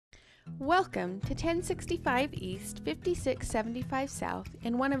Welcome to 1065 East, 5675 South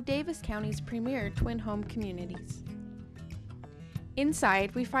in one of Davis County's premier twin home communities.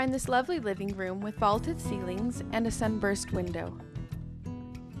 Inside, we find this lovely living room with vaulted ceilings and a sunburst window.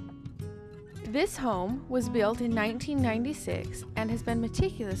 This home was built in 1996 and has been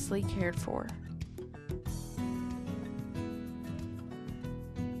meticulously cared for.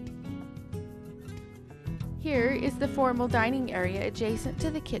 Here is the formal dining area adjacent to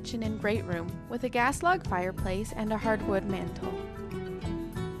the kitchen and great room with a gas log fireplace and a hardwood mantel.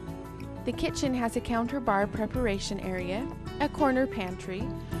 The kitchen has a counter bar preparation area, a corner pantry,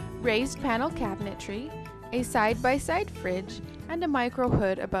 raised panel cabinetry, a side-by-side fridge, and a micro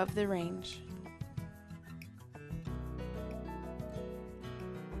hood above the range.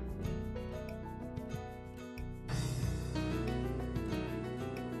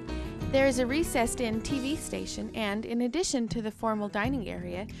 There is a recessed-in TV station, and in addition to the formal dining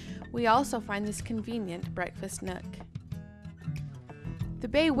area, we also find this convenient breakfast nook. The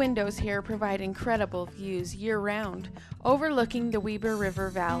bay windows here provide incredible views year-round, overlooking the Weber River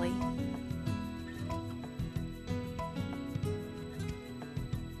Valley.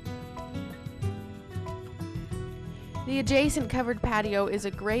 The adjacent covered patio is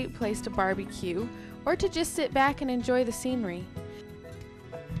a great place to barbecue or to just sit back and enjoy the scenery.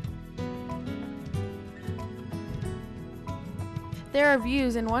 There are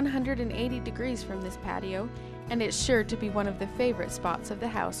views in 180 degrees from this patio, and it's sure to be one of the favorite spots of the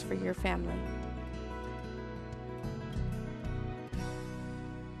house for your family.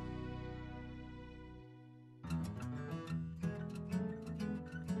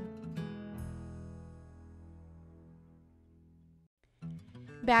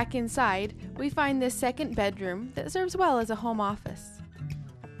 Back inside, we find this second bedroom that serves well as a home office.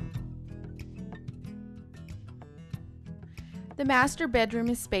 The master bedroom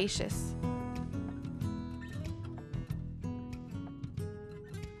is spacious.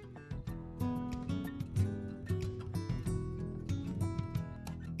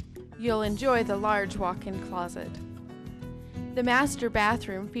 You'll enjoy the large walk-in closet. The master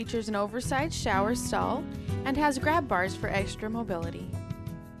bathroom features an oversized shower stall and has grab bars for extra mobility.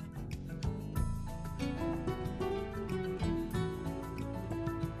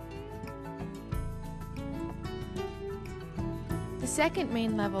 The second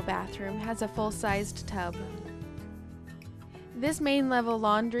main level bathroom has a full-sized tub. This main level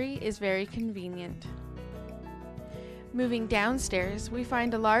laundry is very convenient. Moving downstairs, we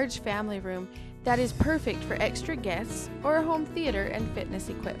find a large family room that is perfect for extra guests or a home theater and fitness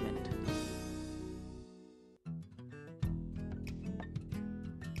equipment.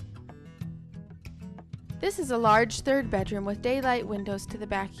 This is a large third bedroom with daylight windows to the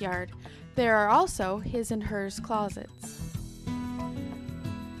backyard. There are also his and hers closets.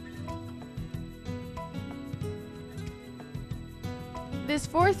 This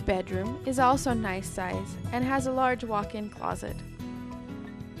fourth bedroom is also nice size and has a large walk-in closet.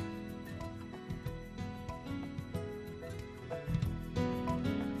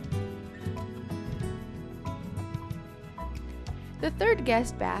 The third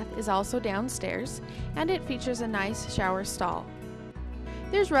guest bath is also downstairs, and it features a nice shower stall.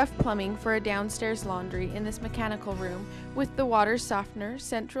 There's rough plumbing for a downstairs laundry in this mechanical room with the water softener,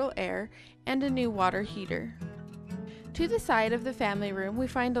 central air, and a new water heater. To the side of the family room, we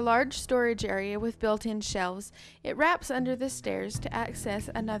find a large storage area with built-in shelves. It wraps under the stairs to access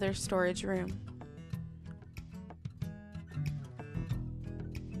another storage room.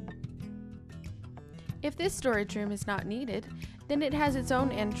 If this storage room is not needed, then it has its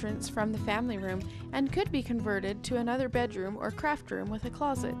own entrance from the family room and could be converted to another bedroom or craft room with a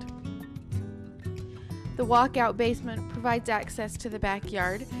closet. The walkout basement provides access to the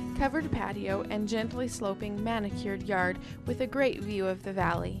backyard, covered patio, and gently sloping manicured yard with a great view of the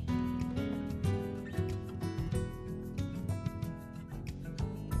valley.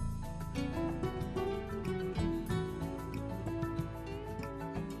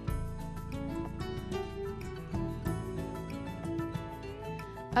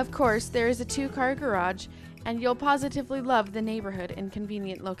 Of course, there is a two-car garage, and you'll positively love the neighborhood and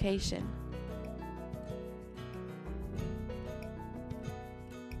convenient location.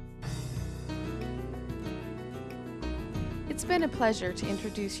 It's been a pleasure to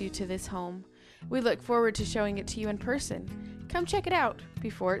introduce you to this home. We look forward to showing it to you in person. Come check it out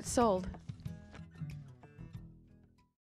before it's sold.